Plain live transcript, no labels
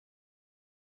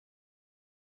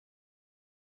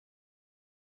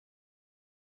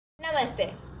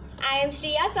Namaste. I am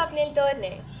Shriya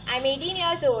Torne. I am 18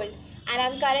 years old and I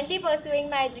am currently pursuing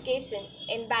my education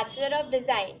in Bachelor of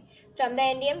Design from the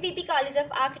NDMVP College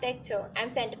of Architecture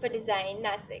and Center for Design,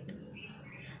 Nasik.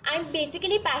 I am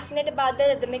basically passionate about the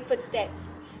rhythmic footsteps,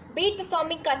 be it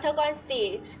performing Kathak on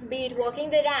stage, be it walking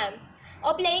the ramp,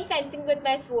 or playing fencing with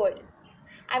my sword.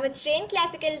 I am a trained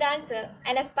classical dancer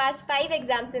and have passed 5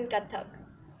 exams in Kathak.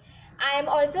 I am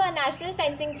also a national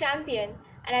fencing champion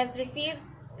and I have received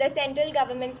the central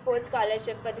government sports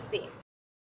scholarship for the same.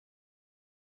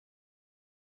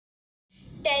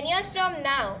 10 years from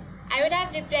now, I would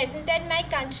have represented my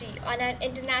country on an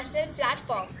international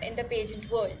platform in the pageant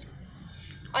world.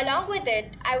 Along with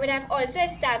it, I would have also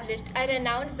established a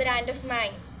renowned brand of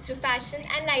mine through fashion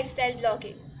and lifestyle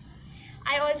blogging.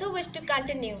 I also wish to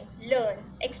continue, learn,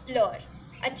 explore,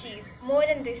 achieve more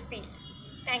in this field.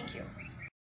 Thank you.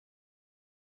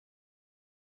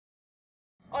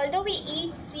 Although we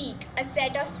each seek a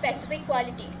set of specific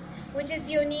qualities which is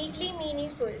uniquely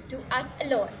meaningful to us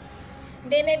alone,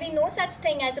 there may be no such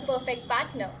thing as a perfect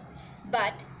partner,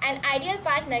 but an ideal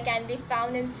partner can be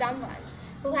found in someone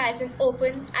who has an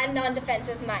open and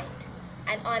non-defensive mind,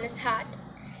 an honest heart,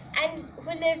 and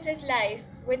who lives his life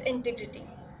with integrity.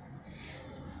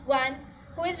 One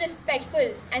who is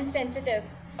respectful and sensitive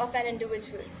of an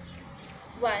individual.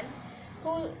 One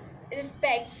who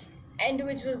respects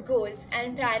individual goals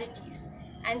and priorities,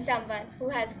 and someone who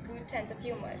has a good sense of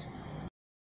humor.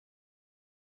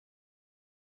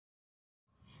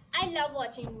 I love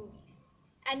watching movies,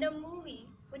 and the movie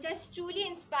which has truly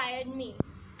inspired me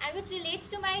and which relates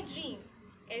to my dream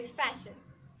is fashion.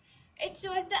 It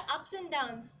shows the ups and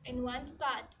downs in one's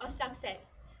path of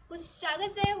success, who struggle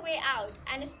their way out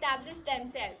and establish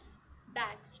themselves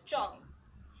back strong.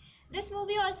 This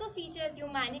movie also features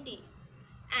humanity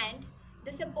and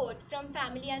the support from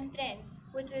family and friends,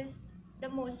 which is the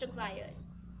most required.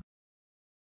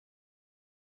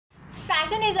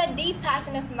 Fashion is a deep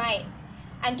passion of mine,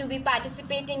 and to be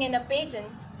participating in a pageant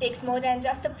takes more than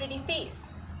just a pretty face.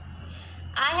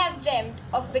 I have dreamt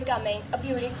of becoming a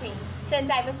beauty queen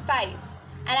since I was 5,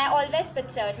 and I always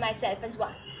pictured myself as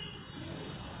one.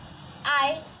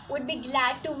 I would be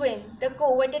glad to win the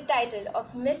coveted title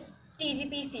of Miss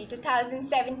TGPC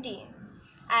 2017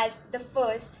 as the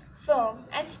first firm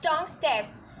and strong step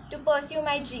to pursue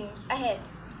my dreams ahead.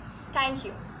 Thank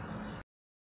you.